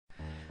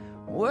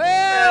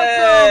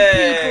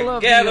Welcome, people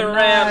of gather the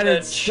around the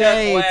United chuck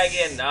States.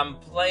 wagon. I'm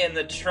playing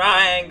the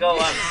triangle.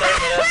 I'm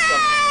serving us some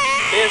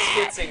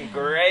biscuits and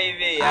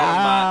gravy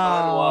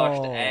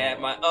out of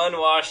my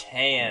unwashed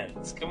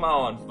hands. Come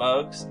on,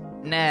 folks.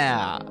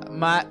 Now,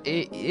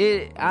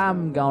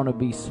 I'm gonna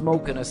be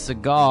smoking a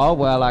cigar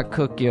while I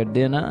cook your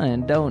dinner,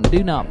 and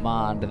do not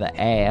mind the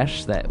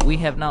ash. That we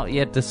have not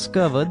yet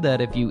discovered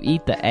that if you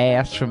eat the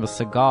ash from a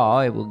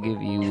cigar, it will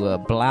give you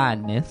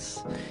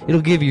blindness. It'll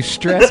give you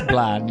stress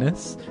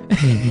blindness.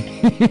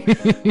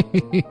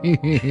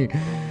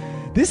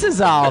 This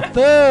is our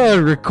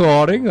third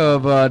recording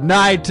of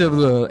Night of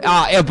the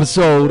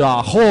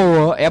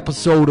horror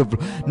episode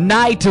of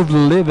Night of the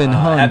Living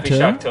Hunter. Happy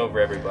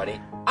Shocktober, everybody.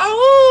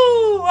 Oh!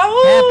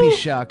 Happy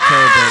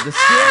Shocktober. The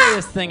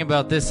scariest thing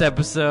about this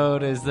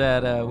episode is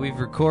that we've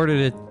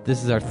recorded it.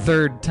 This is our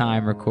third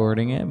time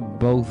recording it.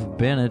 Both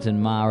Bennett and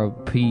my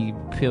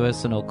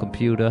personal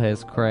computer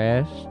has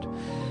crashed.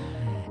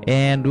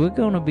 And we're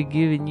going to be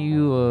giving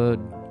you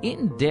an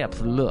in-depth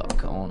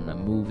look on the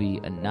movie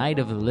A Night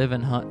of the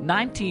Living Hunter,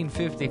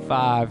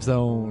 1955's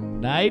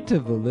own Night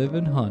of the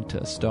Living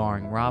Hunter,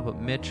 starring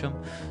Robert Mitchum,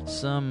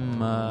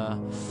 some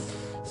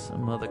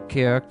other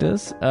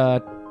characters.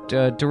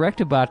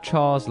 Directed by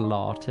Charles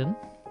Laughton.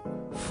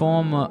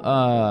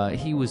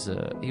 He was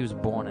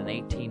born in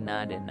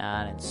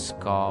 1899 in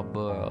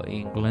Scarborough,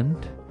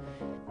 England.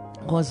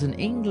 Was an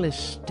English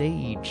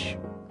stage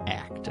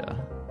actor,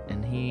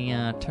 and he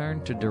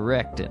turned to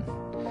directing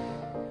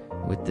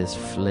with this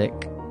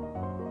flick.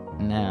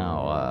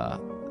 Now,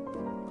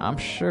 I'm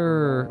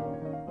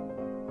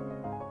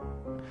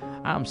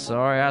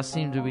sorry, I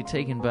seem to be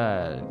taken by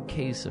a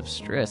case of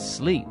stress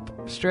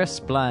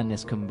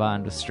blindness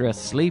combined with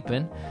stress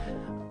sleeping.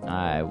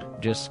 I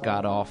just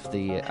got off a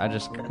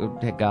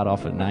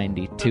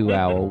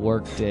 92-hour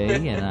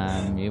workday,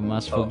 and you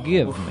must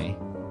forgive me.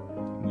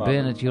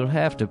 Bennett, you'll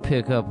have to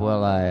pick up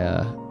while I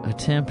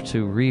attempt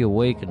to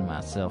reawaken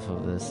myself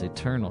of this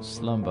eternal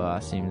slumber I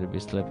seem to be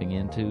slipping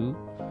into.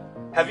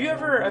 Have you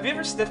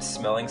ever sniffed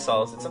smelling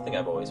salts? It's something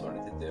I've always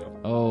wanted to do.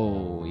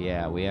 Oh,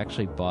 yeah, we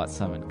actually bought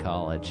some in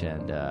college,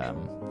 and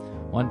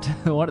one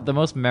of the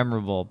most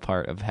memorable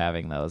part of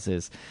having those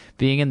is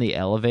being in the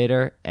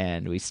elevator,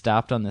 and we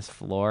stopped on this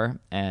floor,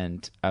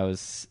 and I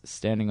was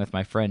standing with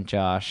my friend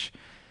Josh,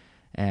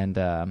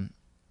 and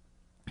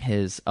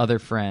his other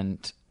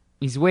friend.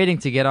 He's waiting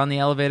to get on the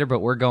elevator, but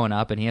we're going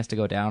up, and he has to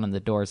go down, and the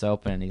door's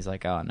open, and he's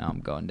like, oh, no,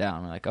 I'm going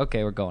down. We're like,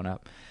 okay, we're going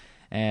up.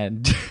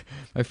 And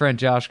my friend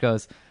Josh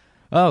goes,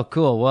 oh,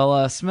 cool,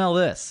 well, smell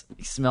this.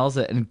 He smells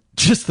it, and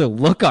just the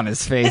look on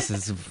his face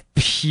is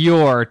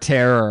pure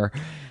terror.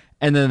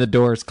 And then the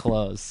doors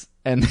close,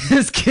 and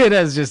this kid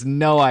has just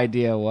no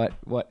idea what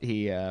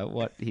he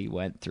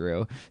went through.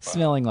 Wow.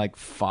 Smelling like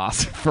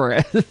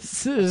phosphorus.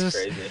 It's just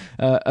crazy.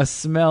 A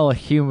smell a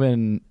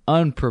human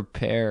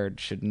unprepared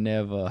should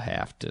never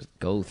have to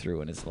go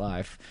through in his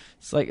life.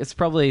 It's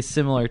probably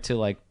similar to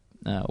like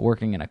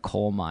working in a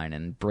coal mine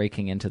and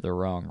breaking into the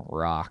wrong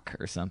rock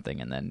or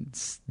something, and then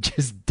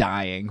just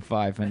dying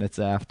 5 minutes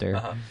after.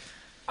 Uh-huh.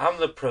 I'm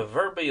the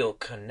proverbial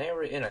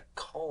canary in a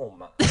coal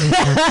mine.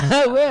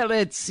 Well,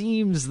 it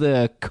seems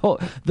the coal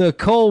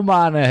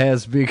miner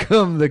has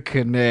become the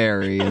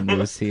canary in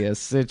this here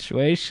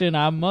situation.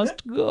 I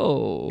must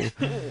go.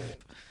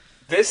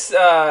 This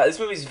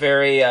movie's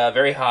very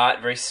very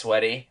hot, very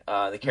sweaty.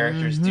 The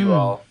characters do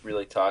all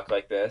really talk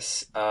like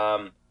this.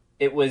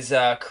 It was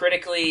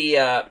critically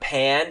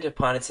panned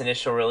upon its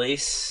initial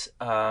release.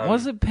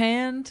 Was it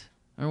panned,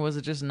 or was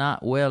it just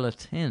not well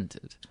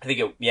attended? I think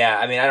it. Yeah,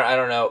 I mean, I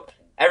don't know.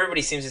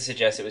 Everybody seems to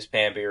suggest it was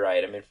panned, but you're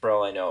right. I mean, for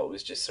all I know, it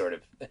was just sort of.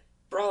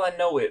 For all I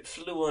know, it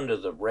flew under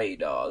the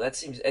radar. That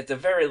seems, at the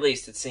very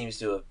least, it seems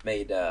to have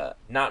made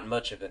not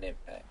much of an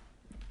impact.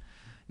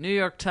 New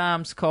York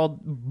Times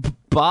called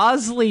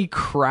Bosley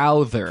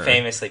Crowther,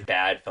 famously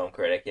bad film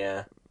critic,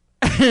 yeah.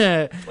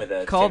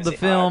 Called the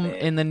film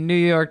in the New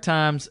York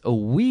Times a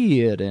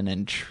weird and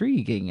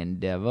intriguing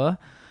endeavor,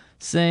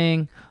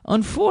 saying,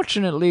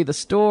 unfortunately, the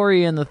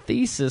story and the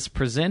thesis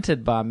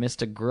presented by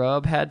Mr.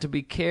 Grubb had to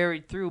be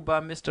carried through by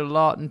Mr.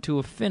 Lawton to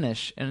a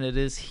finish, and it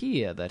is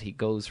here that he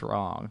goes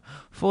wrong.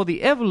 For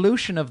the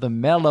evolution of the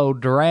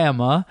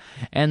melodrama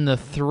and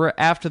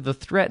after the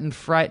threatened,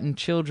 frightened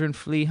children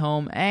flee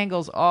home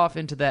angles off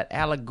into that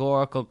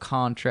allegorical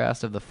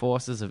contrast of the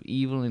forces of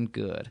evil and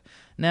good.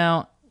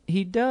 Now,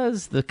 he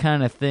does the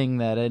kind of thing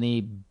that any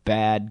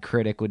bad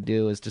critic would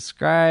do, is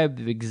describe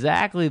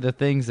exactly the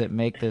things that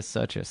make this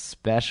such a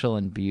special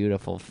and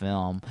beautiful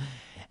film,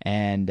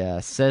 and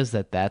says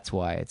that that's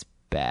why it's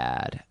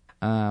bad.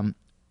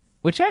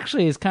 Which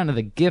actually is kind of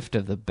the gift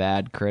of the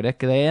bad critic.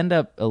 They end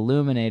up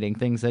illuminating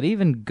things that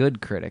even good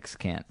critics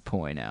can't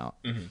point out.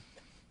 Mm-hmm.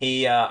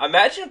 He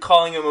imagine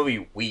calling a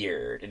movie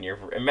weird, and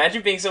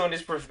imagine being someone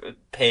who's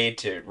paid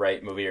to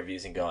write movie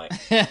reviews and going,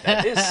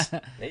 now this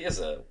is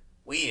a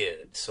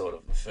weird sort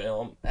of a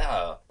film.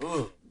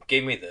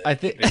 Gave me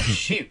the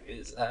sheep.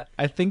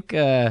 I think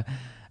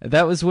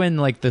That was when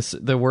like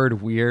the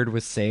word weird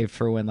was saved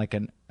for when like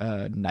a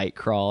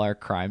nightcrawler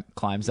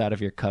climbs out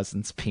of your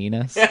cousin's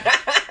penis.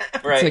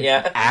 Right, like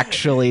yeah.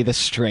 Actually the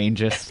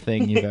strangest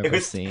thing you've ever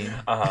seen.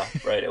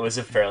 Right. It was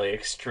a fairly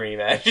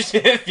extreme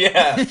adjective,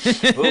 yeah.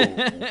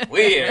 Ooh,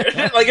 weird.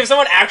 Like, if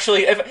someone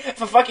actually,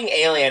 if a fucking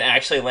alien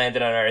actually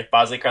landed on Earth,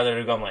 Bosley Crowther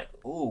would go, I'm like,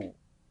 ooh,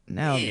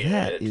 now weird.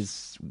 that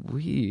is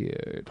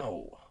weird.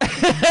 Oh.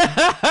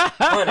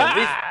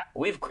 Honey,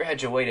 we've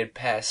graduated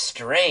past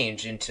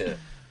strange into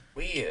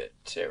weird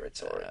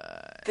territory.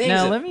 Things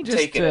now, have let me just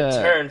taken a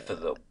turn for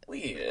the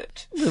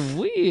weird. The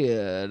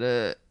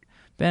weird.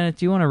 Bennett,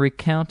 do you want to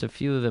recount a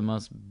few of the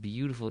most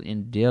beautiful,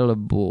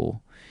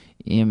 indelible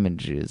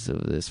images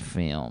of this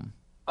film?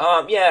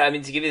 Yeah, I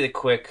mean, to give you the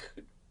quick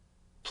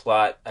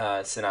plot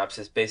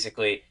synopsis,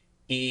 basically,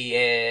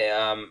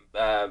 Robert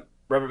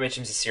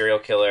Mitchum's a serial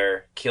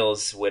killer,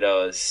 kills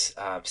widows,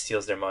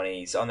 steals their money,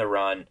 he's on the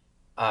run,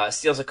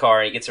 steals a car,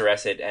 and he gets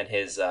arrested, and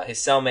his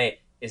cellmate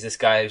is this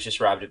guy who's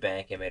just robbed a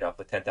bank and made off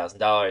with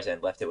 $10,000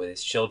 and left it with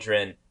his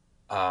children.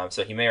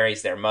 So he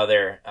marries their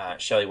mother,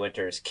 Shelley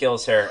Winters,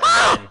 kills her,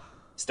 and then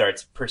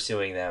starts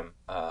pursuing them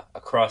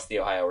across the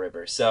Ohio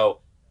River. So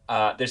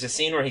there's a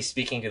scene where he's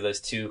speaking to those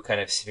two kind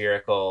of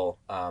spherical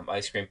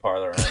ice cream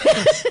parlor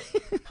owners,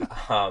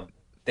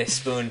 the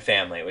Spoon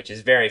family, which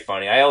is very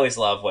funny. I always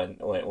love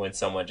when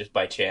someone just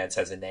by chance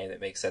has a name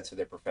that makes sense for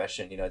their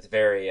profession. You know, it's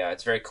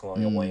very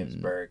Colonial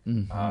Williamsburg.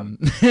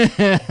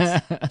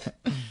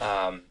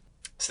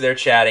 So they're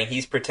chatting.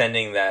 He's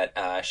pretending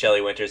that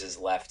Shelley Winters has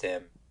left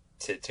him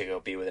to go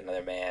be with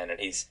another man, and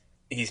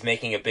he's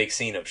making a big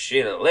scene of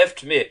she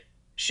left me.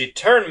 She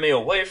turned me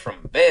away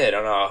from bed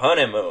on our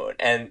honeymoon,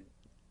 and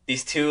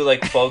these two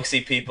like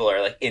folksy people are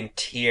like in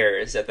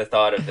tears at the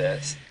thought of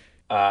this.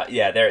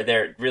 Yeah,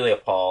 they're really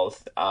appalled.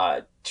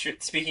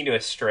 Speaking to a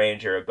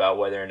stranger about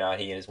whether or not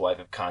he and his wife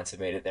have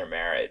consummated their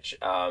marriage.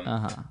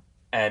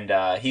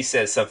 And he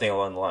says something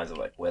along the lines of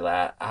like, "Well,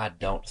 I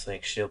don't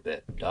think she'll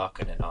be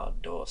darkening our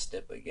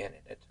doorstep again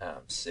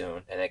anytime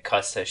soon." And it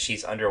cuts to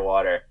she's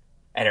underwater,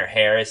 and her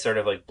hair is sort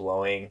of like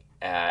blowing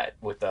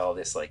with all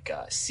this like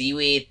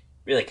seaweed.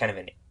 Really kind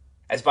of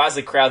as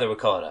Bosley Crowther would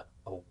call it,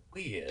 a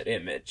weird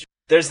image.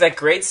 There's that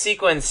great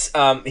sequence.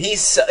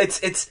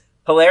 It's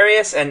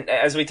hilarious, and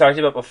as we talked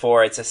about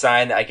before, it's a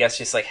sign, I guess,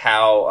 just like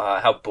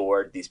how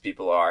bored these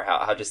people are,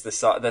 how just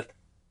the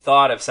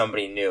thought of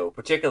somebody new,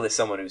 particularly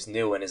someone who's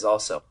new and is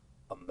also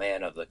a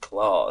man of the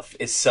cloth,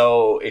 is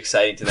so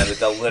exciting to them that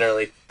they'll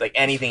literally, like,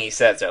 anything he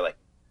says, they're like,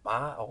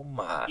 my, oh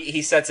my.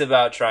 He sets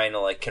about trying to,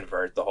 like,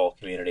 convert the whole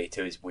community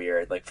to his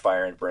weird, like,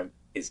 fire and brim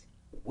is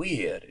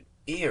weird and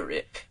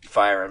eerie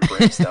fire and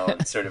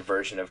brimstone sort of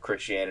version of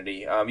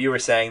Christianity. You were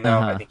saying, though,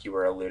 I think you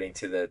were alluding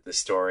to the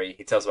story.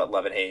 He tells about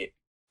love and hate.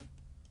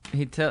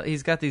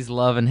 He's got these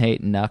love and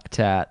hate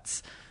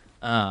nucktats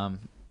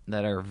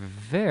that are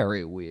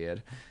very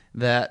weird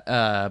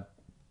that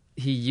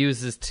he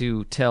uses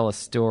to tell a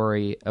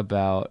story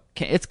about.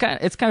 It's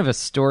kind of a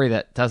story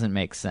that doesn't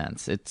make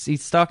sense.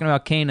 He's talking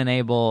about Cain and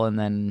Abel, and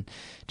then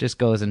just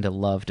goes into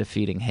love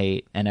defeating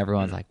hate, and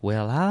everyone's like,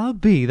 "Well, I'll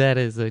be. That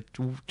is the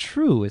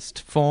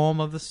truest form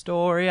of the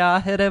story I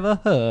had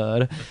ever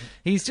heard."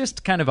 He's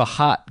just kind of a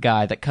hot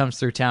guy that comes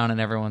through town,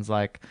 and everyone's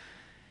like,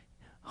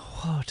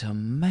 "What a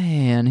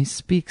man! He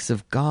speaks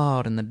of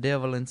God and the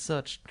devil in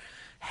such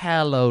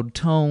hallowed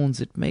tones,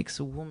 it makes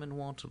a woman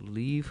want to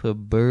leave her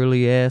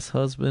burly-ass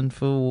husband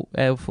for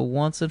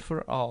once and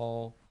for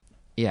all."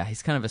 Yeah,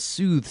 he's kind of a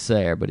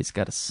soothsayer, but he's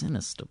got a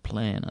sinister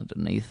plan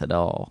underneath it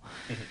all.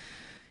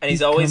 And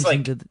he's always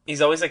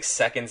like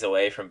seconds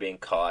away from being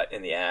caught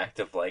in the act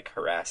of like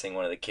harassing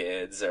one of the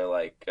kids or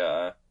like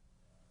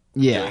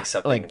doing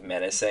something like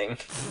menacing,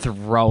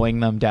 throwing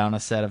them down a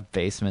set of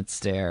basement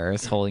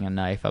stairs, holding a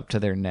knife up to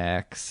their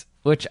necks.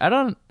 Which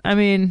I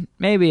mean,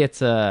 maybe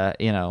it's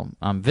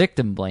I'm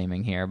victim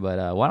blaming here,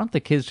 but why don't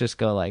the kids just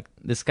go like,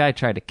 this guy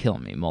tried to kill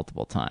me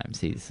multiple times.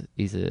 He's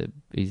a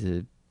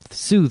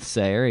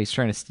soothsayer. He's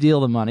trying to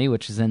steal the money,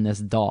 which is in this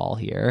doll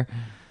here.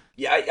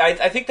 Yeah,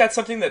 I think that's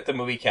something that the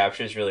movie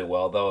captures really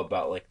well, though,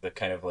 about like the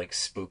kind of like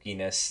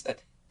spookiness.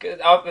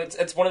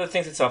 It's one of the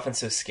things that's often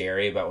so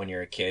scary about when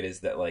you're a kid is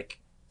that like,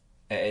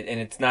 and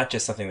it's not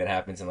just something that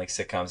happens in like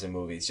sitcoms and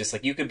movies. Just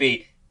like you could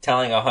be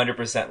telling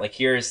 100% like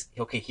here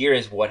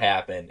is what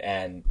happened,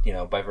 and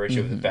by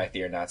virtue of the fact that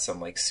you're not some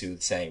like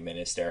soothsaying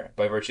minister,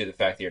 by virtue of the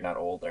fact that you're not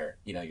older,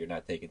 you're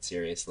not taken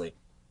seriously.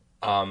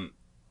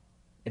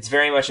 It's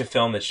very much a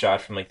film that's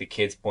shot from like the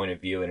kid's point of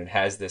view, and it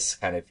has this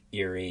kind of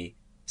eerie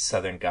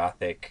Southern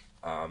Gothic,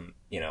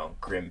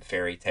 grim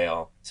fairy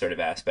tale sort of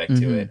aspect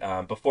to it.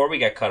 Before we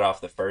got cut off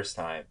the first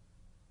time,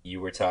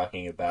 you were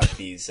talking about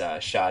these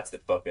shots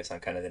that focus on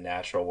kind of the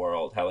natural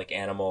world, how like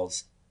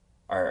animals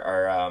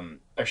are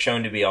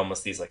shown to be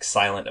almost these like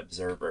silent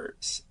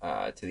observers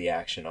to the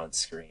action on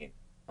screen.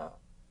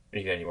 Do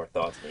you have any more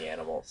thoughts on the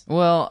animals?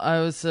 Well, I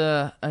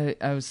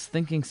was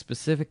thinking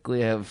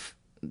specifically of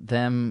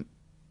them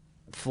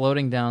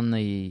floating down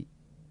the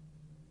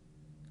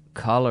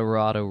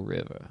Colorado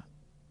River.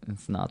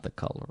 It's not the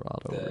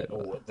Colorado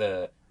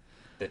River.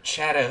 The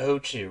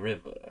Chattahoochee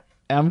River.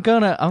 I'm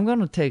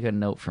gonna take a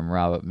note from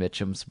Robert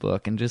Mitchum's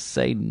book and just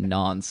say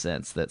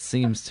nonsense that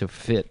seems to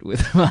fit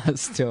with my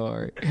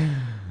story.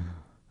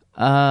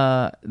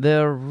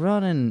 They're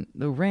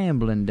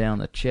rambling down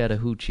the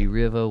Chattahoochee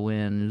River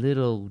when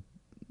little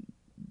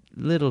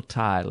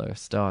Tyler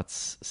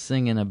starts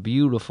singing a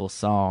beautiful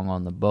song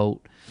on the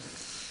boat.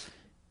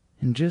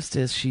 And just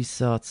as she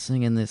starts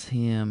singing this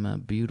hymn, a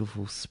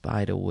beautiful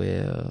spider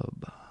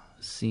web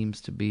seems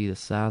to be the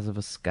size of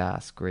a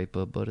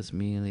skyscraper, but it's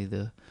merely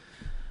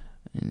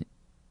an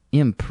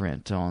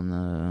imprint on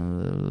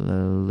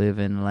the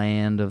living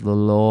land of the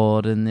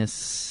Lord in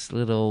this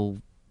little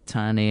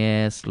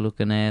tiny-ass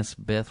looking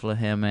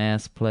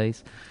Bethlehem-ass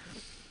place.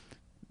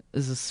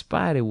 There's a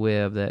spider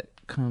web that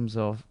comes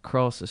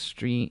across the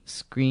screen,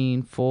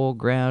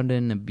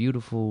 foregrounding the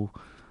beautiful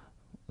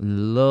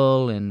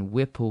lull and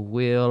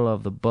whippoorwill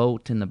of the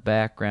boat in the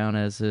background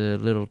as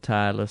little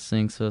Tyler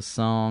sings her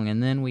song,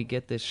 and then we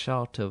get this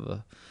shot of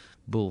a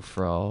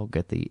bullfrog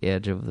at the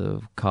edge of the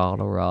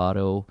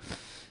Colorado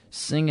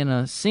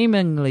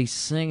seemingly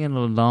singing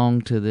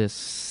along to this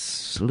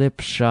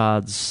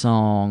slipshod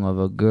song of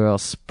a girl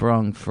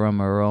sprung from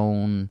her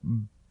own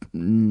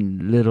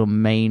little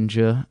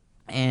manger.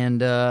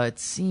 And it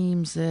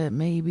seems that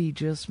maybe,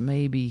 just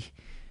maybe,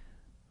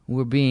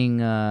 we're being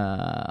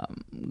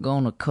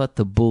gonna cut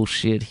the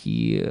bullshit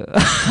here.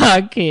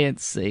 I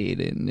can't say it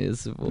in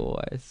this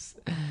voice.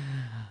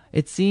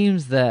 It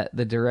seems that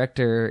the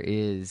director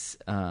is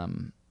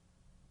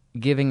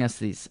giving us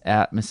these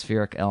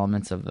atmospheric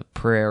elements of the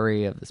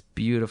prairie, of this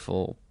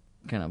beautiful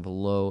kind of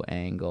low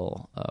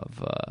angle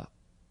of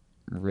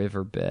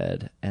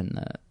riverbed and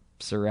the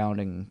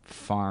surrounding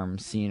farm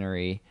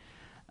scenery,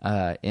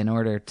 in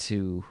order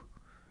to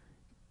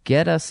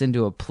get us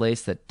into a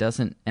place that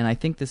doesn't, and I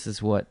think this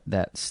is what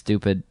that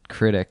stupid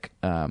critic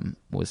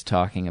was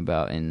talking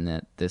about, in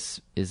that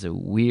this is a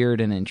weird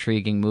and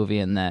intriguing movie,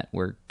 in that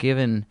we're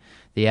given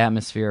the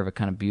atmosphere of a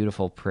kind of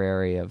beautiful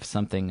prairie, of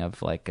something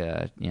of like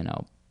a,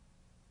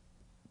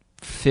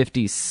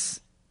 50s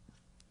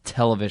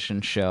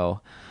television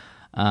show,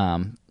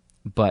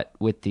 but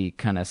with the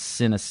kind of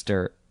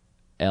sinister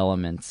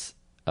elements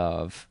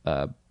of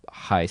a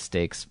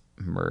high-stakes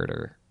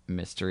murder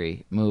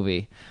mystery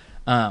movie.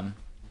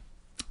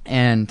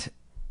 And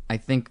I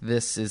think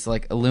this is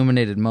like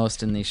illuminated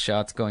most in these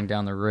shots going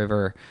down the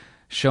river,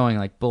 showing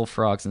like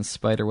bullfrogs and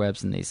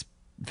spiderwebs, and these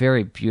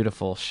very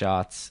beautiful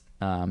shots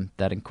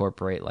that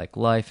incorporate like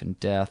life and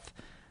death.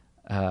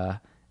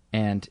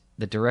 And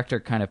the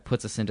director kind of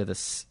puts us into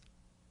this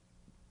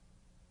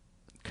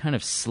kind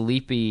of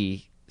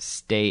sleepy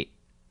state.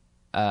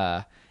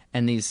 And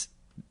these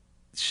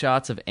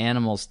shots of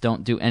animals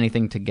don't do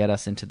anything to get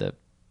us into the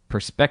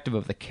perspective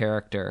of the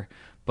character,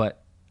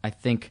 but I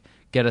think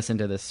get us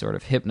into this sort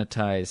of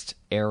hypnotized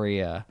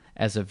area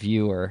as a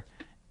viewer.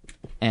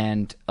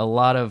 And a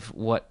lot of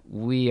what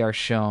we are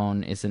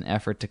shown is an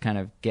effort to kind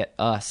of get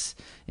us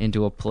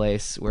into a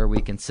place where we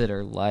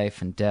consider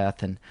life and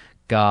death and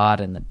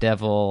God and the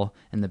devil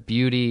and the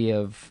beauty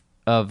of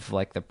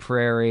like the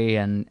prairie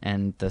and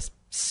the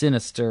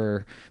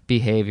sinister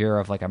behavior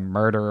of like a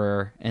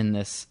murderer in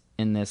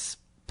this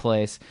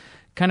place.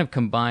 Kind of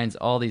combines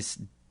all these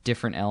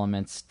different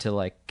elements to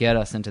like get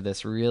us into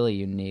this really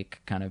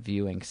unique kind of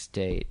viewing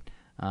state,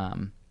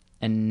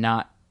 and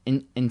not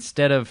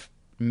instead of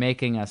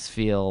making us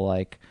feel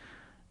like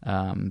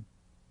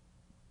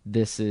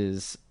this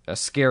is a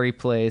scary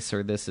place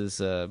or this is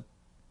a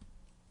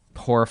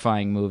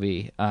horrifying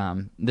movie.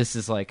 This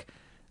is like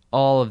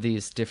all of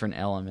these different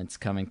elements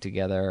coming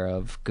together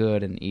of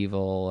good and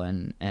evil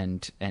and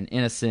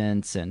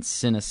innocence and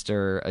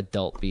sinister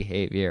adult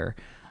behavior.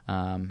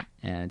 And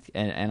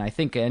I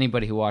think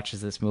anybody who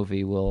watches this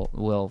movie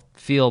will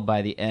feel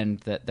by the end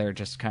that they're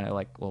just kind of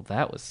like, well,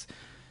 that was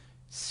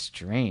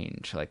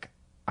strange. Like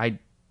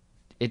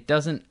it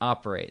doesn't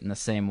operate in the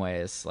same way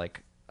as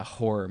like a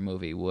horror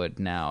movie would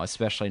now,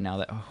 especially now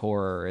that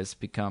horror has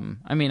become,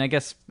 I mean, I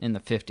guess in the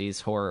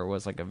 50s horror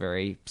was like a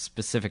very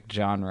specific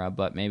genre,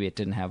 but maybe it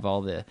didn't have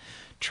all the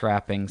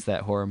trappings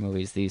that horror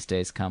movies these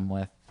days come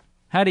with.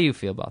 How do you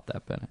feel about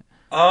that, Bennett?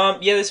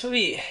 Yeah, this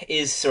movie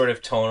is sort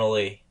of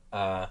tonally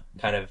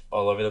kind of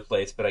all over the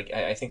place, but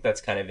I think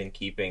that's kind of in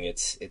keeping.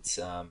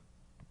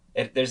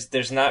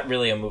 There's not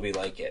really a movie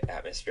like it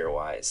atmosphere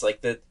wise.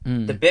 Like the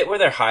bit where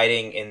they're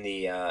hiding in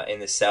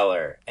the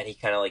cellar and he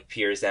kind of like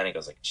peers down and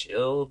goes like,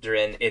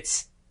 "Children."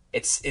 It's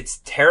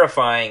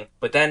terrifying,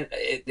 but then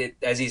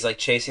as he's like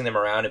chasing them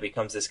around, it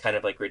becomes this kind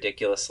of like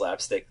ridiculous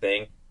slapstick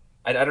thing.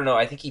 I don't know.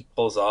 I think he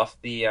pulls off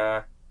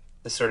the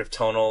sort of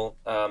tonal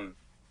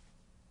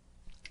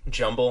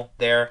jumble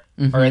there,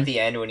 or at the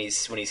end when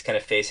he's kind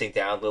of facing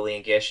down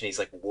Lillian Gish and he's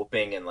like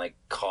whooping and like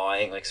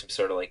cawing like some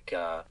sort of like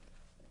I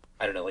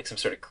don't know, like some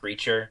sort of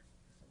creature.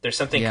 There's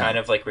something kind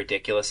of like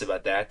ridiculous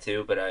about that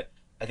too, but I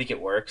think it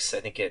works.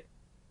 I think it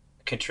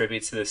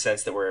contributes to the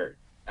sense that we're,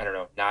 I don't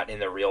know, not in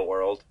the real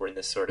world. We're in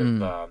this sort of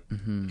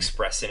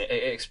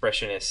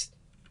expressionist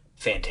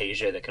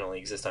fantasia that can only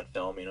exist on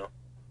film, you know?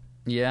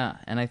 Yeah,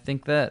 and I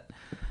think that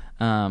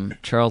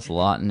Charles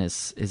Laughton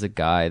is a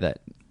guy that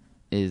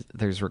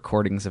there's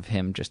recordings of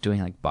him just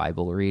doing like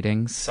Bible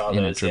readings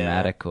in a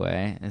dramatic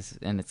way,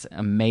 and it's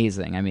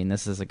amazing. I mean,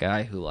 this is a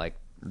guy who like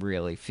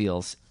really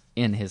feels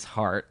in his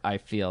heart. I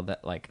feel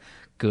that like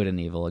good and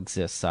evil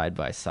exist side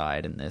by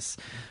side in this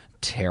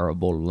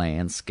terrible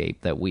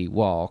landscape that we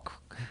walk.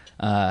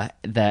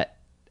 That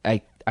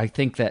I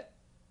think that,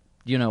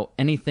 you know,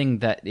 anything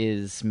that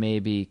is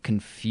maybe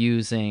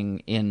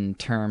confusing in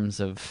terms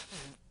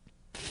of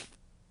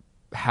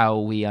how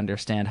we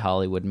understand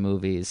Hollywood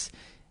movies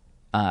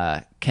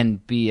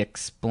can be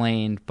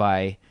explained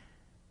by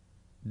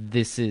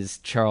this is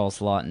Charles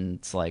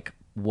Laughton's, like,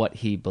 what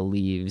he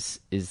believes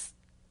is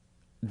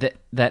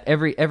that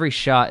every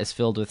shot is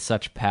filled with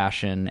such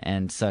passion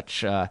and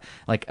such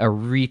like a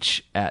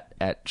reach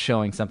at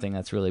showing something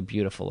that's really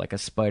beautiful, like a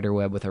spider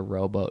web with a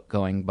rowboat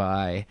going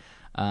by,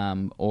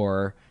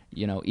 or,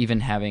 you know,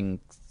 even having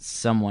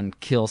someone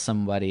kill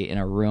somebody in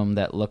a room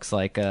that looks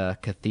like a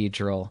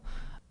cathedral.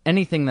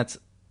 Anything that's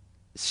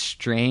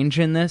strange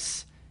in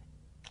this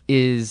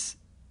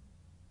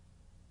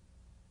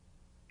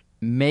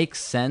makes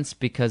sense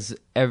because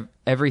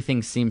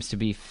everything seems to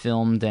be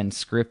filmed and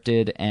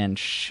scripted and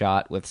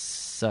shot with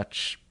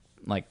such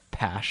like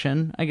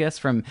passion, I guess,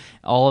 from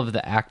all of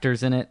the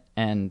actors in it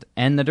and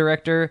the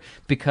director,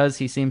 because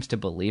he seems to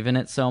believe in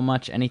it so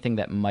much. Anything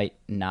that might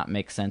not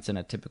make sense in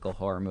a typical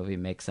horror movie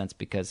makes sense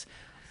because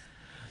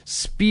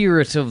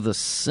spirit of the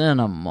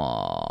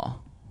cinema.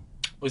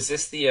 Was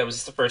this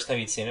the first time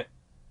you'd seen it?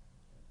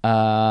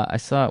 I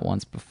saw it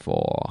once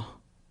before,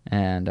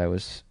 and I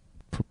was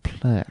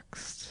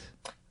perplexed.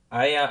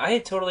 I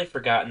had totally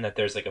forgotten that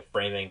there's like a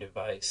framing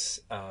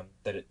device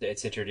that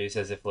it's introduced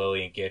as if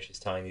Lillian Gish is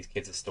telling these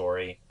kids a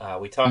story.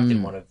 We talked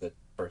in one of the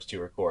first two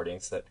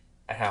recordings that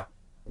how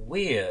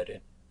weird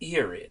and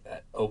eerie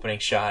that opening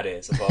shot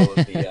is of all of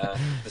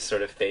the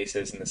sort of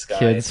faces in the sky.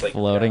 Kids it's like,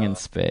 floating in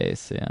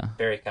space, yeah.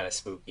 Very kind of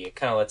spooky. It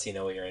kind of lets you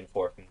know what you're in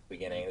for from the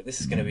beginning.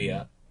 This is going to be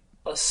a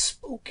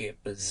spooky,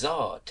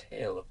 bizarre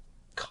tale of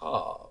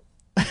Cobb.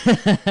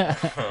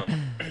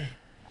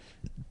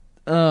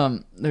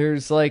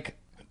 There's like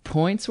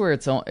points where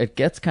it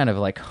gets kind of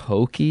like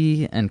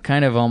hokey and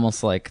kind of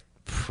almost like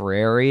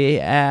prairie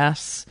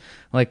ass.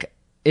 Like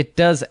it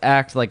does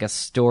act like a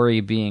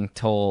story being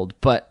told,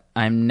 but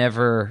I'm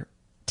never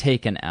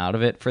taken out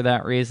of it for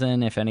that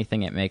reason. If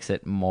anything, it makes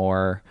it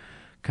more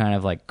kind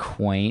of like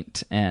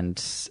quaint and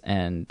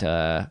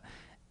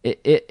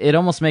it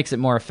almost makes it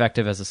more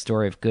effective as a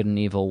story of good and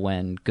evil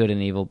when good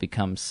and evil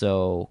becomes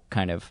so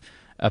kind of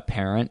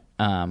apparent,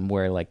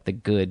 where like the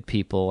good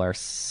people are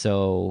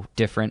so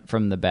different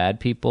from the bad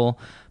people.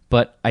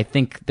 But I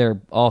think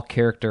they're all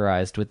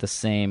characterized with the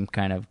same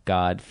kind of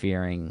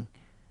God-fearing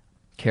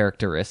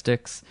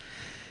characteristics.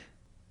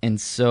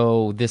 And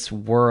so this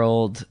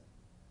world,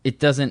 it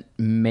doesn't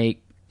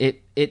make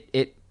it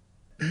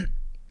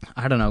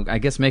I don't know, I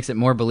guess makes it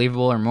more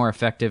believable or more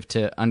effective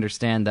to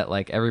understand that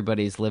like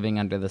everybody's living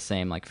under the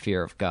same like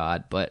fear of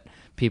God, but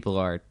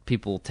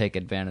people take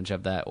advantage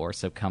of that or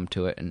succumb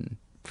to it in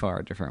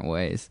far different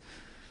ways.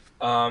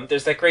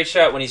 There's that great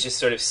shot when he's just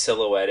sort of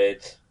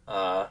silhouetted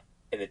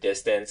in the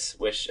distance,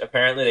 which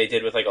apparently they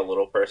did with like a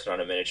little person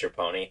on a miniature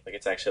pony. Like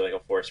it's actually like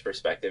a forced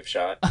perspective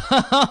shot.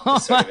 Oh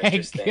sort of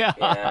interesting.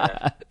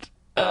 God.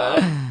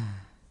 Yeah.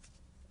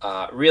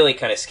 Really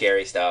kind of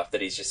scary stuff that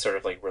he's just sort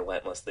of like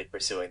relentlessly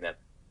pursuing them.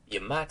 You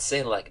might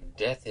say like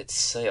death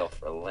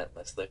itself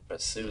relentlessly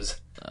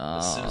pursues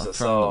us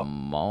from all. The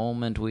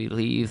moment we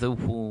leave the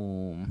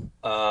womb.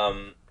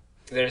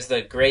 There's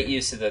the great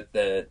use of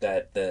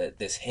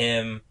this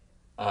hymn,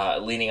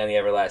 "Leaning on the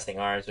Everlasting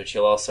Arms," which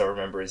you'll also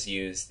remember is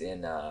used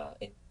in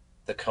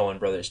the Coen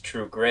Brothers'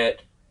 True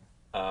Grit.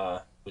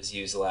 Was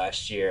used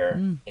last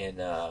year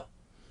in a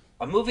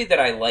movie that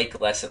I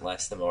like less and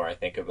less the more I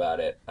think about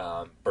it.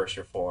 First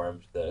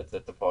Reformed,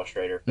 the Paul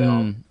Schrader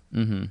film.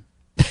 Mm-hmm.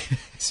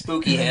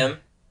 Spooky hymn.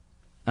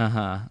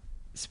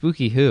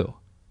 Spooky who?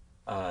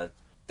 The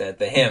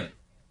hymn.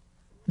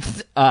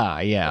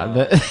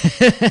 Yeah.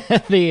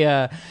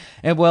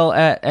 Well,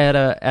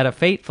 at a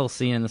fateful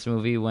scene in this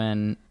movie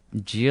when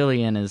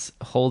Gillian is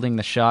holding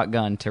the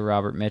shotgun to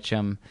Robert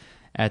Mitchum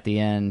at the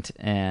end,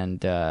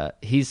 and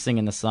he's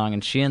singing the song,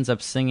 and she ends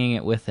up singing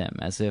it with him,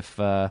 as if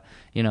the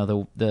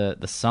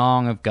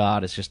song of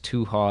God is just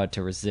too hard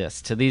to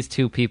resist. To these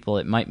two people,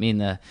 it might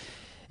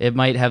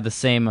have the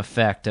same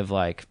effect of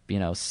like,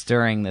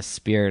 stirring the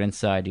spirit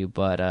inside you,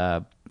 but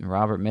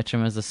Robert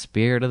Mitchum is the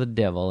spirit of the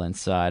devil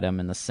inside him,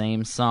 and the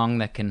same song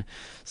that can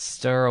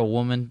stir a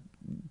woman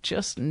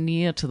just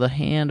near to the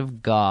hand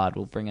of God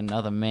will bring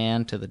another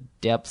man to the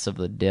depths of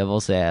the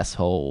devil's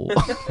asshole.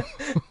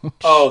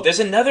 Oh,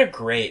 there's another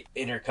great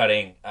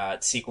intercutting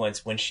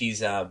sequence when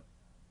she's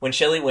when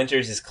Shelley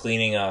Winters is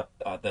cleaning up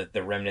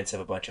the remnants of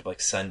a bunch of like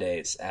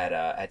sundaes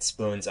at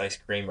Spoon's Ice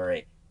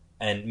Creamery.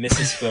 And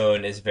Mrs.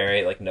 Spoon is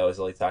very like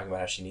nosily talking about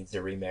how she needs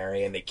to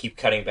remarry, and they keep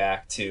cutting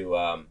back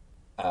to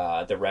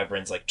the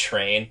Reverend's like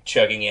train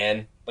chugging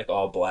in, like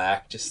all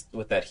black, just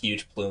with that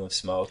huge plume of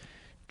smoke.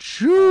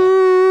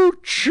 Choo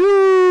choo.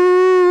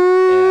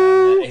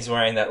 Yeah, He's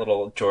wearing that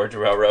little George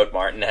Railroad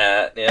Martin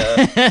hat.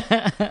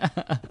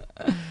 Yeah.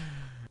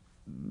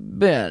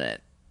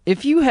 Bennett,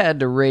 if you had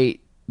to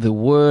rate the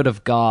Word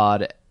of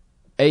God,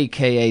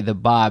 a.k.a. the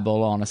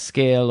Bible, on a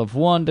scale of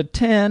 1 to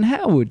 10,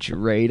 how would you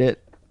rate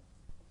it?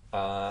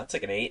 It's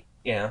like an 8.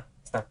 Yeah,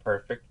 it's not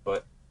perfect,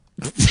 but...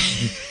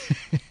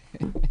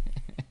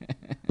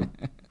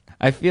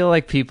 I feel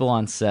like people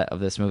on set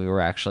of this movie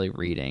were actually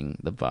reading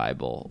the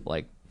Bible,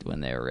 like, when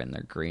they were in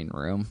their green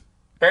room.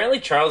 Apparently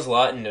Charles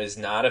Laughton was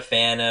not a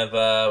fan of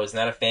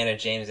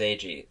James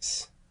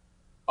Agee's.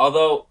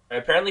 Although,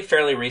 apparently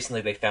fairly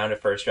recently they found a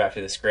first draft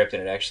of the script,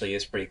 and it actually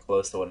is pretty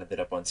close to what ended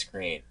up on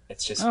screen.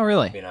 It's just,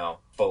 really?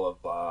 Full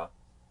of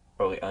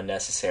probably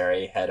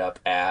unnecessary head-up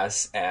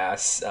ass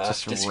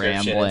just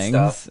description ramblings. And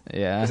stuff.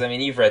 Yeah. Because,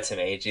 you've read some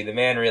Agee. The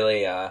man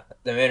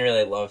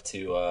really loved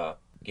to...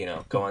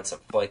 go on some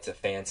flights of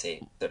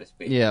fancy, so to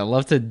speak. Yeah,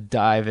 love to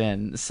dive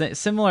in.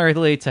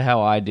 Similarly to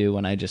how I do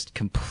when I just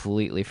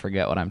completely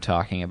forget what I'm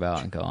talking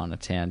about and go on a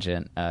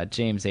tangent.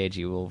 James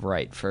Agee will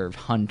write for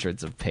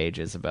hundreds of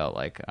pages about,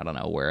 like, I don't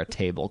know, where a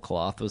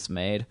tablecloth was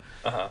made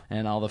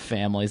and all the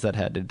families that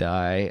had to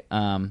die.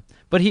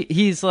 But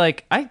he's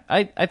like,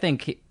 I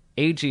think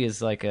Agee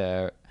is like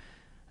a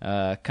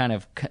kind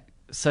of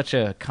such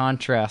a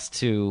contrast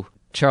to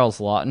Charles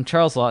Laughton.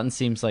 Charles Laughton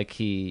seems like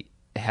he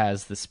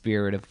has the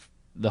spirit of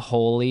the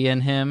holy in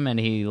him, and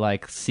he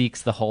like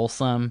seeks the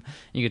wholesome.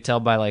 You could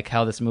tell by like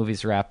how this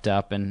movie's wrapped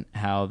up and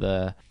how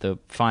the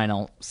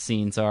final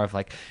scenes are of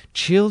like,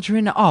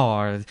 children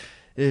are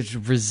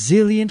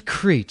resilient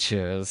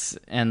creatures,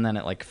 and then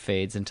it like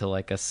fades into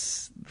like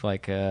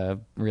a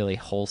really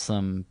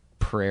wholesome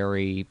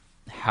prairie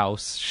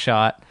house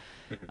shot.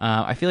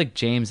 I feel like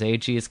James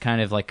Agee is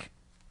kind of like,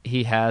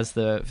 he has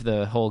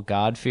the whole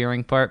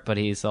God-fearing part, but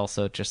he's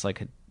also just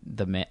like a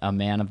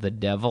man of the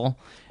devil,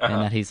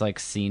 and that he's like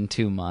seen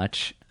too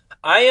much.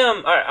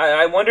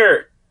 I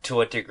wonder to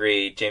what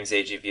degree James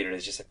Agee viewed it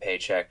as just a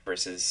paycheck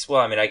versus,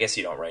 well, I guess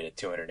you don't write a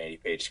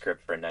 280-page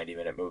script for a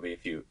 90-minute movie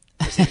if you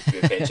perceive it to be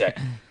a paycheck.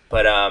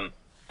 But I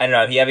don't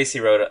know. He obviously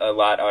wrote a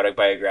lot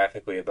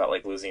autobiographically about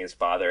like losing his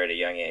father at a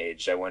young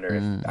age. I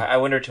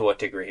wonder to what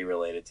degree he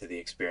related to the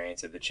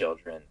experience of the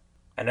children,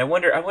 and I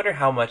wonder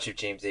how much of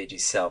James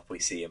Agee's self we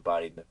see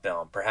embodied in the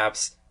film.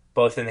 Perhaps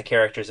both in the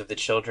characters of the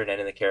children and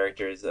in the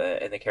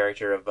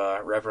character of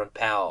Reverend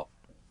Powell,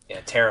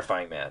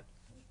 terrifying man.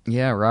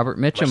 Yeah, Robert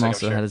Mitchum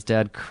also had his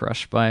dad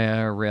crushed by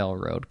a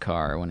railroad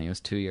car when he was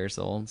 2 years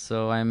old.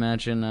 So I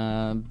imagine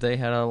they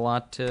had a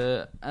lot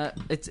to.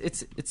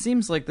 It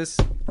seems like this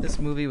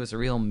movie was a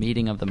real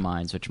meeting of the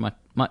minds, which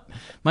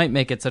might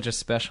make it such a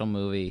special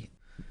movie.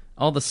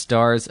 All the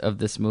stars of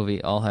this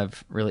movie all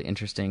have really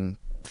interesting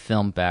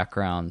film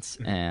backgrounds,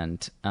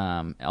 and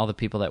all the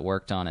people that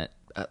worked on it.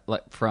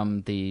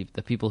 From the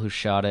people who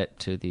shot it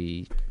to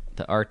the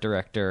art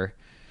director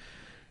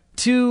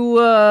to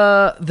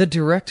the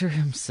director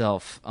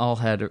himself, all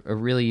had a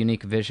really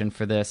unique vision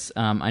for this.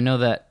 I know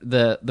that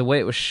the way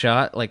it was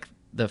shot, like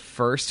the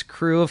first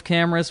crew of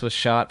cameras was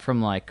shot from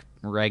like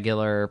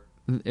regular.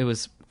 It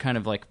was kind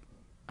of like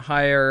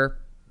higher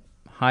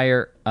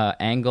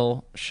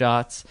angle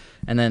shots,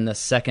 and then the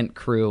second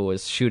crew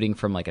was shooting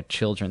from like a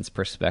children's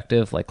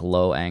perspective, like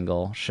low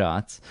angle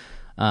shots.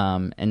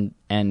 And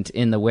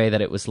in the way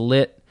that it was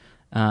lit,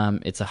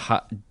 it's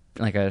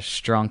a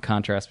strong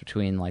contrast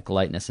between like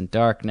lightness and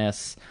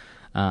darkness,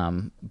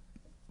 from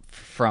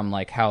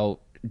like how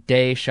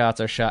day shots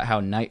are shot,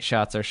 how night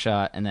shots are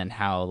shot, and then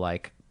how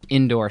like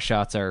indoor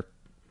shots are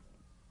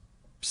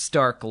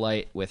stark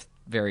light with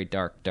very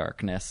dark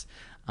darkness.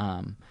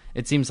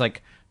 It seems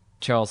like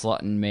Charles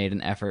Laughton made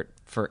an effort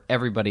for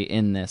everybody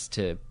in this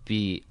to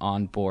be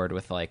on board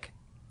with like,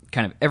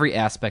 kind of every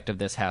aspect of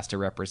this has to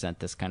represent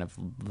this kind of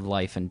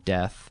life and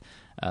death,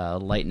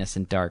 lightness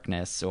and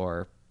darkness,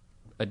 or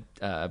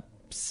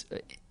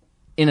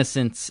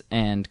innocence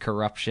and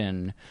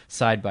corruption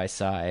side by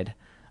side.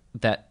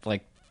 That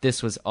like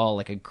this was all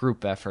like a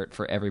group effort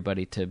for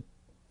everybody to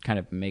kind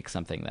of make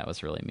something that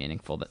was really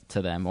meaningful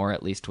to them, or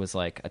at least was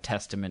like a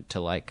testament to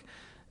like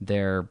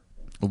their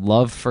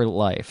love for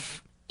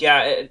life.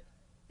 Yeah,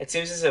 it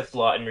seems as if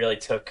Laughton really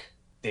took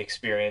the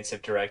experience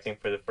of directing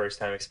for the first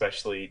time,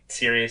 especially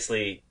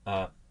seriously.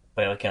 By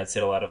all accounts,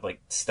 did a lot of like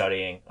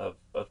studying of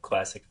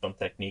classic film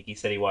technique. He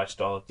said he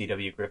watched all of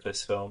D.W.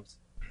 Griffith's films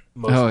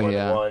more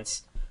than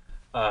once,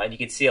 and you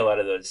can see a lot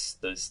of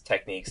those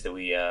techniques that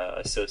we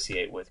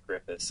associate with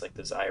Griffiths, like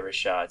those iris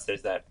shots.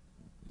 There's that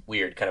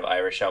weird kind of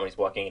iris shot when he's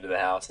walking into the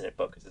house and it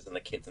focuses on the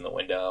kids in the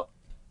window,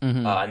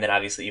 and then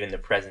obviously even the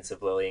presence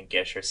of Lillian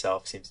Gish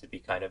herself seems to be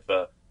kind of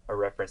a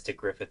reference to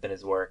Griffith and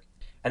his work.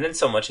 And then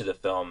so much of the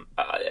film,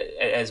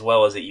 as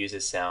well as it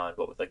uses sound,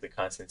 but with like the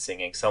constant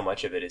singing, so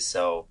much of it is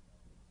so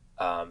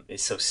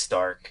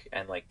stark,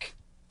 and like,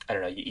 I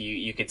don't know,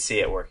 you could see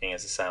it working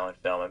as a silent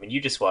film. I mean, you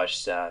just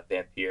watched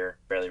Vampire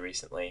fairly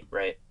recently,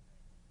 right?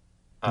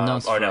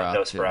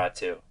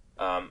 Nosferatu.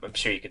 I'm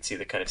sure you could see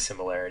the kind of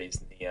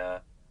similarities in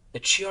the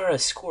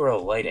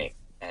chiaroscuro lighting,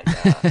 and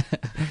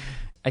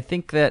I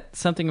think that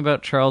something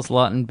about Charles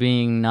Laughton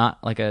being not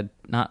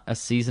a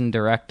seasoned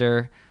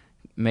director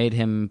made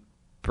him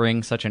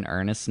bring such an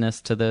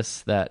earnestness to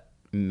this that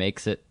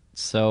makes it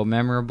so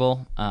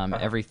memorable.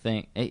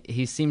 Everything,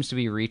 he seems to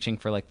be reaching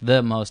for like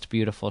the most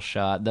beautiful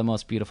shot, the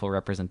most beautiful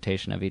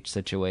representation of each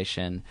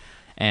situation,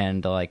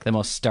 and like the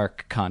most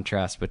stark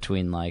contrast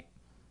between like,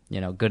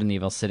 good and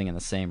evil sitting in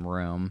the same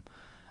room,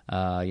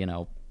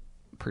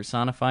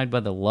 personified by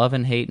the love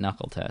and hate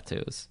knuckle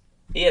tattoos.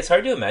 Yeah, it's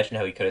hard to imagine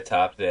how he could have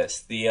topped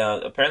this. The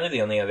apparently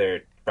the only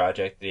other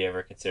project that he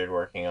ever considered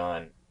working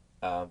on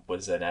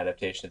was an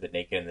adaptation of The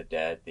Naked and the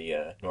Dead,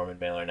 the Norman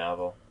Mailer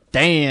novel.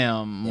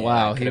 Damn! Yeah,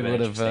 wow, he would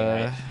have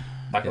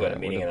talk about a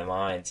meeting of the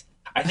minds.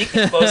 I think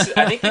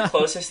the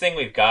closest thing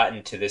we've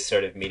gotten to this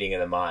sort of meeting of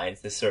the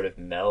minds, this sort of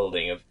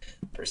melding of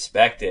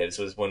perspectives,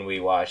 was when we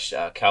watched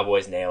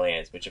Cowboys and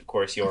Aliens, which of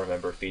course you'll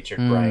remember featured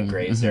Brian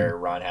Grazer,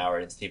 Ron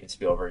Howard, and Steven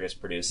Spielberg as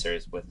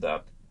producers, with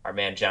our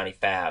man Johnny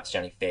Faves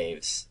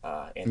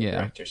in the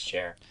director's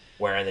chair,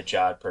 wearing the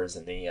jodhpurs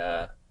and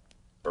the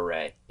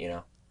beret,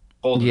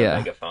 holding the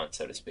megaphone,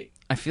 so to speak.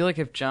 I feel like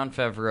if Jon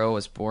Favreau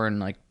was born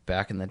like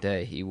back in the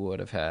day, he would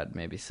have had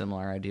maybe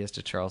similar ideas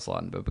to Charles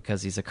Laughton, but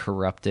because he's a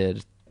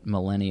corrupted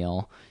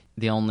millennial,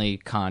 the only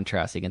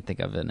contrast he can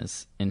think of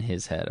in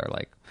his head are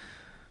like,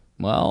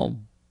 well,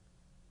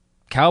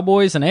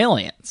 cowboys and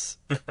aliens.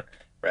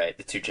 Right,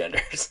 the two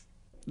genders.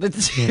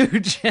 That's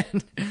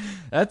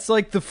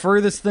like the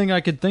furthest thing I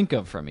could think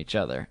of from each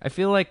other. I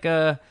feel like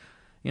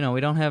we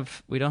don't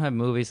have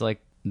movies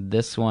like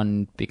this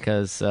one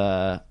because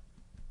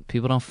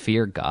people don't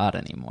fear God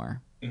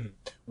anymore.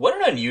 What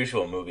an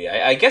unusual movie.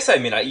 I guess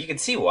you can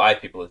see why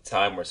people at the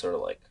time were sort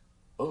of like,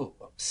 oh,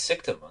 I'm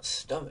sick to my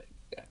stomach.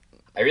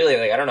 I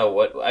really I don't know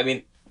what I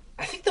think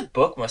the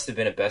book must have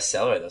been a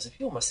bestseller though, so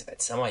people must have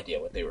had some idea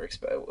what they were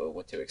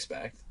what to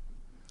expect.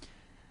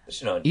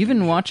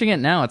 Even watching it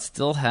now, it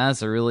still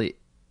has a really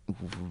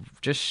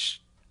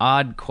just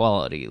odd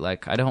quality.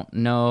 Like I don't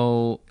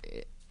know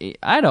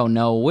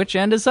which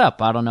end is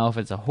up. I don't know if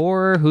it's a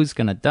horror, who's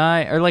gonna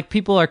die, or like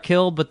people are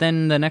killed, but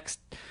then the next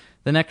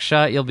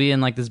shot you'll be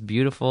in like this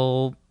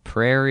beautiful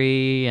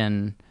prairie,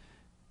 and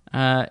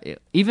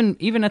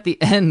even at the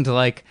end,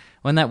 like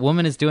when that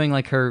woman is doing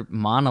like her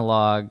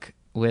monologue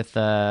with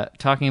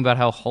talking about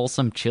how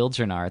wholesome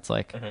children are, it's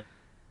like,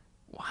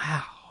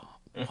 wow.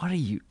 What are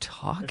you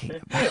talking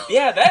about?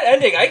 Yeah, that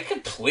ending, I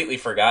completely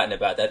forgotten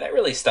about that. That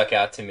really stuck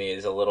out to me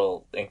as a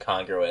little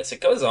incongruous. It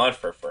goes on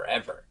for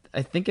forever.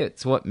 I think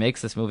it's what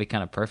makes this movie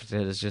kind of perfect.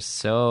 It is just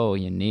so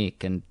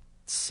unique and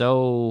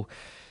so,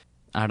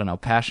 I don't know,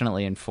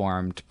 passionately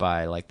informed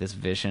by like this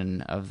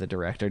vision of the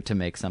director to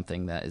make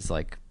something that is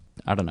like,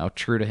 I don't know,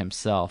 true to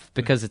himself,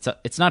 because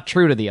it's not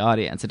true to the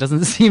audience. It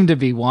doesn't seem to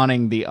be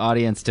wanting the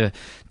audience to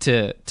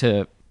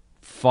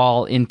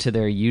fall into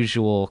their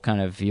usual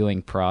kind of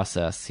viewing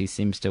process. He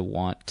seems to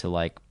want to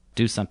like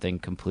do something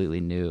completely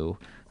new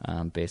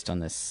based on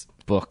this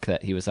book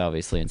that he was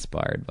obviously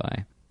inspired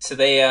by. So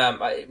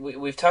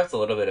we've talked a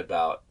little bit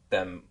about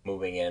them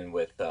moving in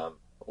with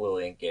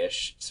Lillian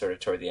Gish sort of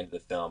toward the end of the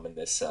film, and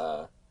this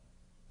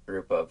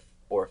group of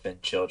orphan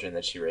children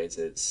that she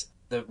raises.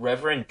 The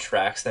Reverend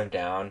tracks them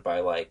down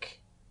by like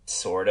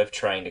sort of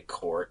trying to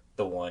court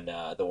the one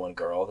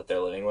girl that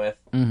they're living with.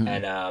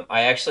 And I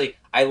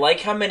like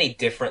how many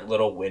different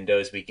little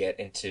windows we get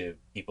into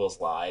people's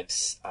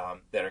lives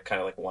that are kind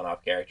of like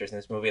one-off characters in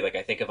this movie. Like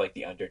I think of like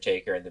the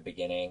Undertaker in the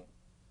beginning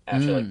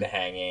after like the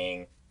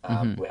hanging,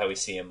 how we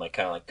see him like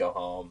kind of like go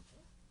home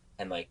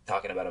and like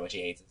talking about how much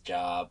he hates his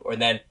job, or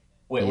then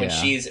when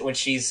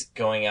she's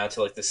going out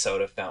to like the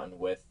soda fountain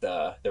with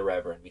the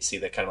Reverend, we see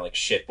the kind of like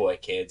shit boy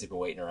kids who've been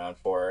waiting around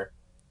for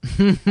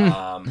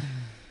her.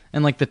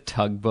 And like the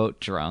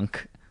tugboat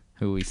drunk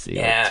who we see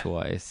like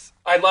twice.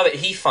 I love it.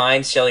 He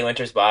finds Shelley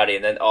Winter's body,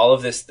 and then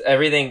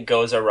everything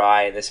goes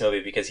awry in this movie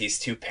because he's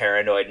too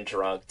paranoid and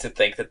drunk to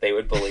think that they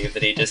would believe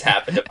that he just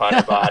happened upon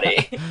her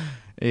body.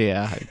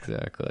 Yeah,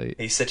 exactly.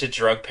 He's such a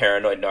drunk,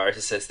 paranoid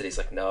narcissist that he's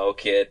like, no,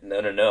 kid,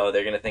 no,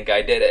 they're going to think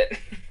I did it.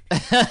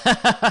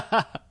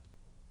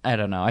 I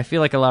don't know. I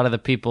feel like a lot of the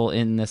people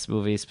in this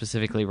movie,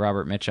 specifically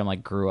Robert Mitchum,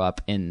 like grew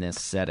up in this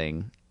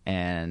setting,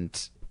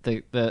 and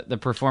the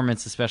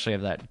performance, especially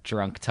of that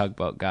drunk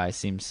tugboat guy,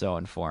 seems so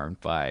informed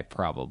by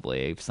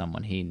probably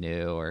someone he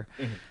knew, or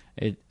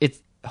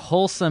it's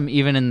wholesome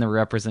even in the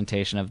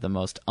representation of the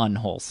most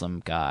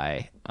unwholesome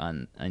guy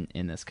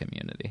in this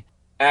community.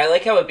 I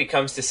like how it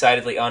becomes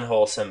decidedly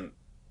unwholesome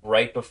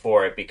right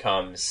before it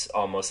becomes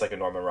almost like a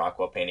Norman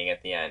Rockwell painting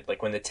at the end.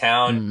 Like when the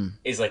town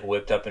is like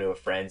whipped up into a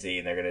frenzy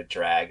and they're going to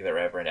drag the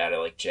Reverend out of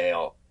like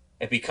jail,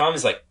 it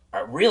becomes like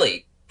a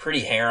really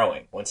pretty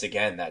harrowing once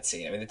again, that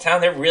scene. I mean, the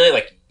town, they're really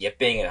like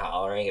yipping and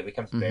hollering. It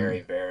becomes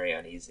very, very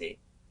uneasy.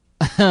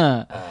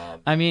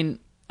 I mean,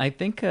 I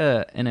think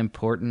an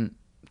important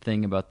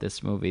thing about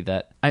this movie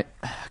that I'm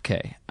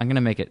going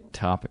to make it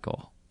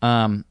topical.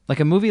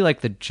 Like a movie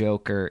like The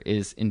Joker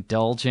is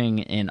indulging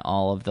in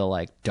all of the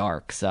like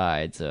dark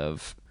sides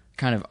of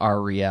kind of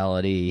our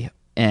reality,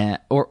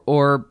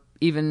 or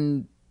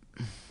even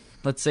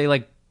let's say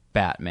like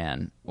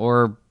Batman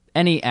or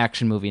any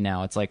action movie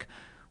now, it's like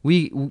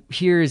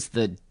here's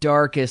the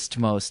darkest,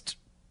 most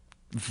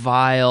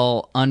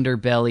vile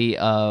underbelly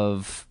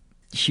of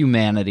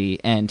humanity,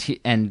 and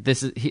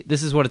this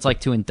is what it's like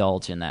to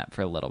indulge in that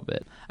for a little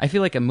bit. I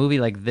feel like a movie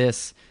like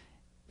this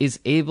is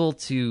able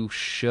to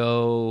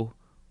show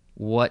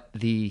what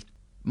the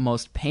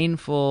most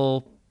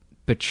painful,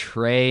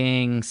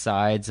 betraying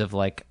sides of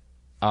like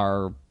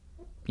our,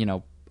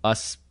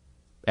 us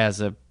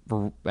as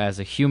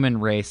a human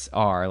race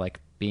are, like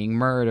being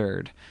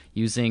murdered,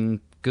 using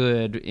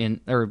good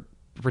or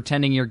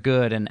pretending you're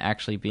good and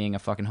actually being a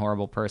fucking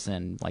horrible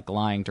person, like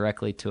lying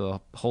directly to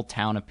a whole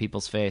town of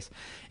people's face.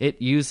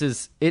 It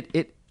uses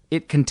it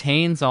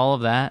contains all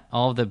of that,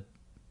 all of the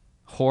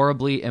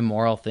horribly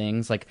immoral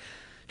things, like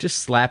just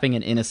slapping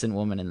an innocent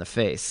woman in the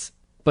face.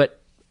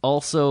 But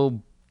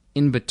also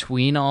in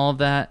between all of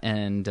that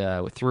and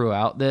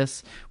throughout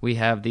this, we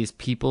have these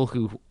people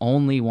who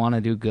only want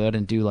to do good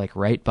and do like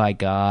right by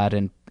God,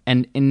 and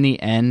in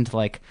the end,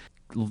 like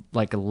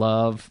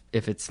love,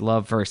 if it's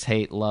love versus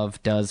hate,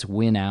 love does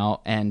win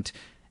out, and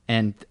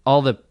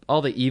all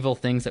the evil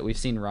things that we've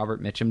seen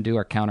Robert Mitchum do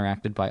are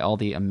counteracted by all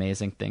the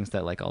amazing things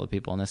that like all the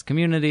people in this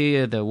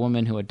community, the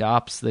woman who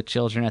adopts the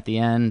children at the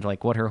end,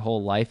 like what her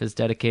whole life is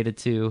dedicated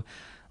to,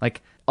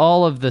 like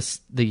all of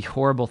the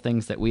horrible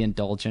things that we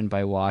indulge in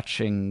by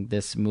watching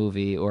this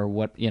movie, or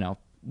what,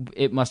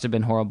 it must have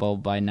been horrible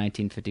by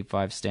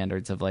 1955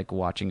 standards of like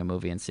watching a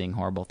movie and seeing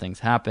horrible things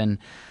happen,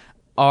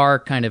 are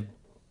kind of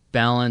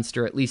balanced,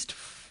 or at least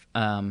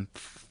the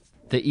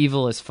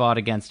evil is fought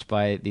against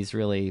by these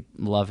really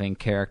loving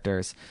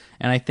characters.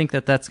 And I think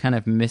that that's kind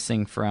of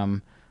missing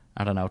from,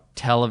 I don't know,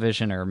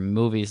 television or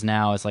movies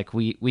now, is like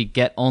we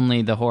get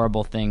only the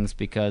horrible things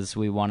because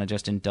we want to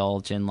just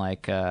indulge in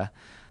like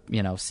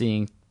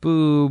seeing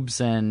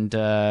boobs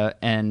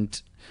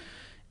and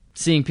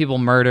seeing people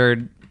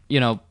murdered,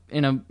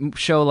 in a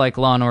show like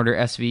Law and Order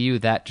SVU,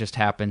 that just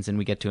happens and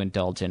we get to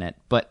indulge in it.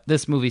 But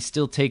this movie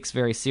still takes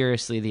very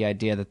seriously the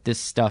idea that this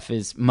stuff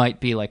might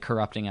be like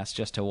corrupting us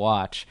just to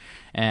watch,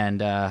 and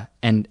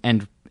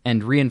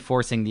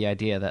reinforcing the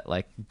idea that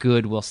like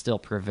good will still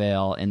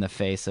prevail in the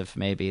face of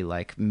maybe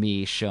like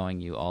me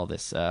showing you all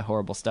this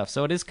horrible stuff.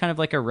 So it is kind of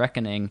like a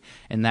reckoning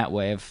in that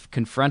way of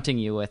confronting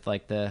you with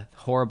like the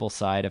horrible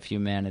side of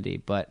humanity,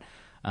 but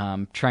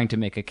trying to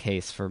make a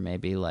case for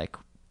maybe like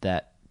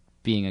that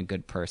being a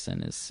good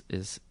person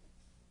is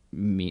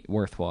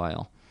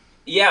worthwhile.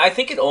 Yeah, I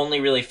think it only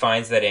really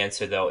finds that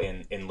answer though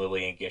in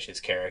Lillian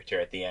Gish's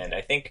character at the end. I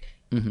think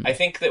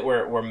that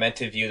we're meant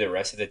to view the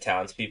rest of the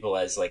townspeople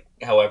as like,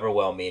 however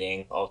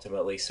well-meaning,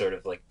 ultimately sort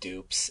of like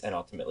dupes and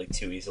ultimately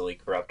too easily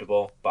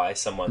corruptible by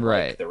someone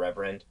like the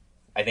Reverend.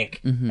 I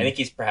think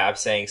he's perhaps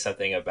saying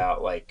something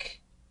about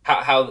like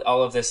how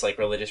all of this like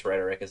religious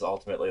rhetoric is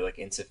ultimately like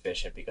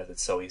insufficient because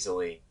it's so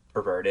easily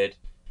perverted.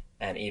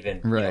 And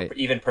even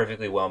even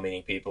perfectly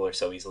well-meaning people are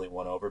so easily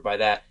won over by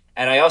that.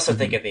 And I also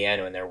think at the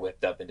end, when they're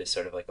whipped up into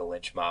sort of like a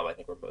lynch mob, I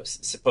think we're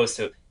most supposed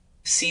to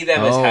see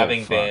them as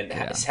having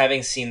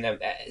see them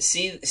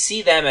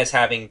as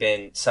having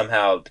been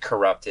somehow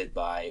corrupted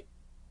by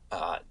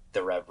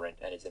the Reverend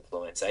and his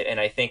influence.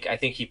 I think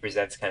he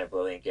presents kind of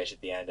Lillian Gish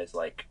at the end as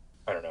like,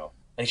 I don't know,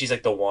 I think she's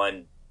like the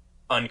one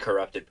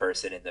uncorrupted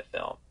person in the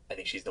film. I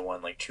think she's the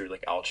one like true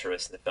like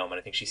altruist in the film, and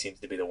I think she seems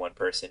to be the one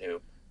person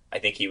who I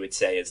think he would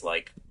say is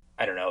like,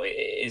 I don't know,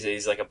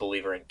 is like a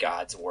believer in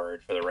God's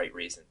word for the right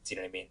reasons. You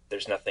know what I mean?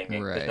 There's nothing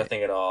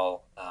at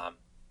all. I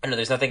don't know.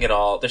 There's nothing at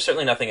all. There's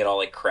certainly nothing at all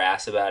like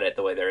crass about it,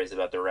 the way there is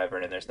about the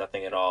Reverend, and there's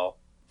nothing at all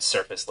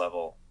surface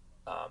level,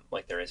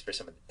 like there is for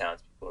some of the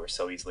townspeople who are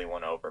so easily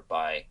won over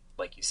by,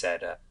 like you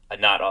said, a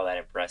not all that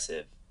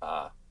impressive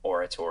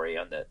oratory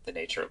on the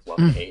nature of love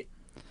and hate.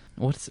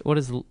 What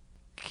is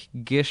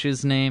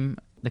Gish's name?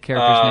 The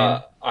character's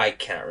name? I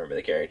can't remember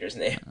the character's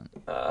name.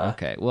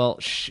 Okay, well,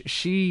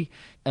 she's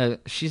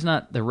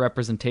not the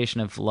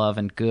representation of love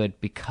and good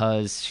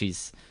because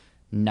she's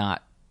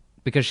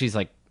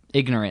like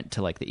ignorant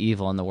to like the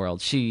evil in the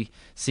world. She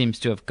seems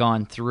to have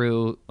gone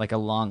through like a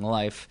long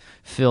life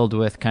filled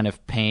with kind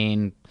of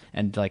pain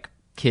and like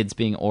kids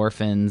being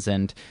orphans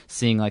and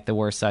seeing like the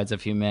worst sides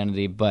of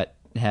humanity, but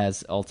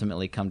has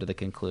ultimately come to the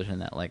conclusion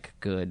that like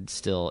good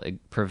still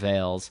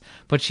prevails.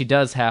 But she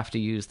does have to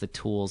use the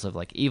tools of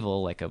like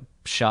evil, like a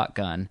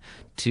shotgun,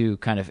 to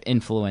kind of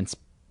influence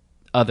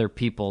other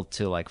people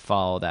to like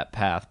follow that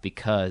path,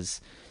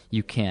 because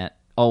you can't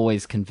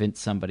always convince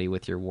somebody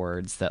with your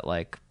words that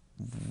like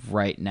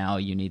right now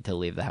you need to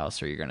leave the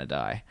house or you're gonna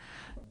die.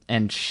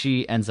 And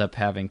she ends up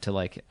having to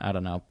like, I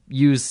don't know,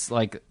 use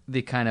like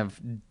the kind of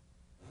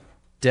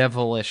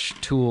devilish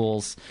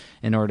tools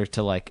in order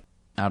to like,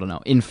 I don't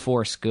know,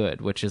 enforce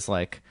good, which is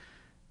like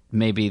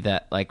maybe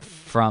that like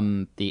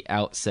from the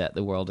outset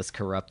the world is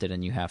corrupted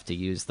and you have to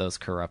use those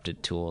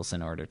corrupted tools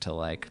in order to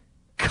like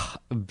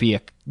be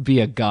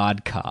a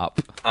god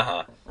cop.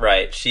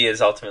 Right. She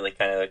is ultimately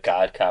kind of a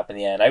god cop in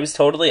the end. I was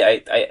totally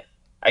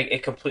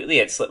it completely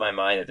had slipped my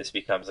mind that this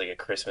becomes like a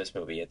Christmas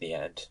movie at the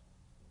end.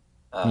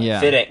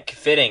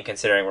 Fitting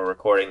considering we're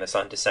recording this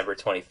on December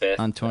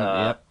 25th.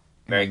 Yep.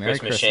 Merry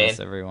Christmas, Shane.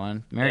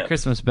 Everyone. Merry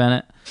Christmas,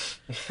 Bennett.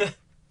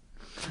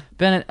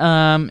 Bennett,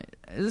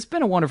 it's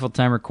been a wonderful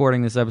time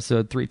recording this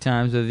episode 3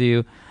 times with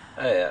you.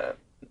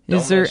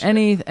 Is there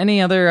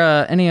any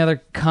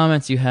other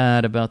comments you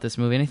had about this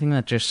movie? Anything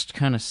that just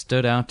kind of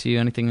stood out to you?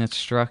 Anything that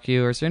struck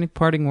you? Or is there any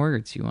parting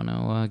words you want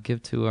to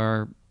give to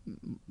our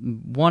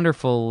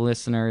wonderful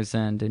listeners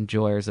and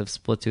enjoyers of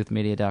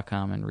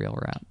SplittoothMedia.com and Real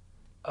Rap?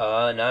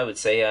 No, I would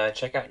say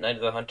check out Night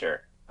of the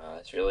Hunter.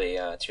 It's really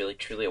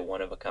truly a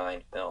one of a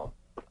kind film.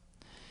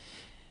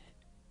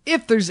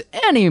 If there's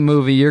any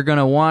movie you're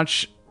gonna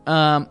watch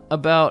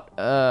about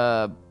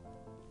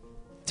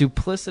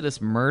duplicitous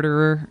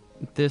murderer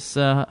this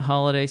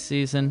holiday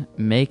season,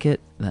 make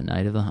it The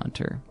Night of the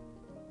Hunter.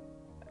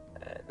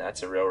 And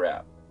that's a real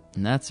wrap.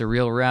 And that's a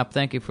real wrap.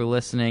 Thank you for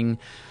listening.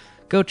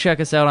 Go check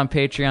us out on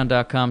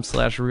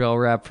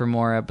patreon.com/realrap for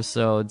more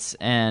episodes,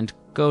 and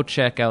go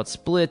check out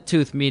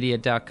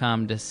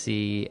splittoothmedia.com to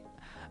see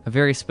a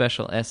very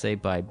special essay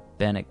by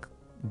Bennett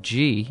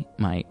G.,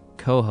 my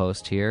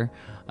co-host here,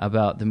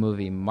 about the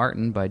movie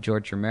Martin by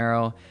George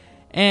Romero.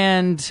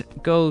 And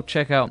go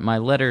check out my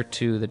letter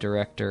to the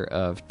director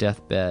of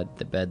Deathbed,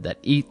 The Bed That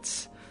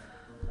Eats,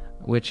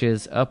 which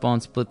is up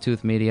on Split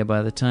Tooth Media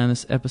by the time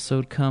this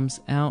episode comes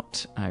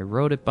out. I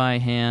wrote it by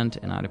hand,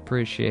 and I'd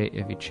appreciate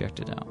if you checked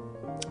it out.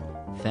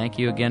 Thank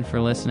you again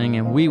for listening,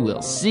 and we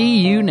will see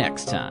you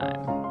next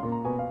time.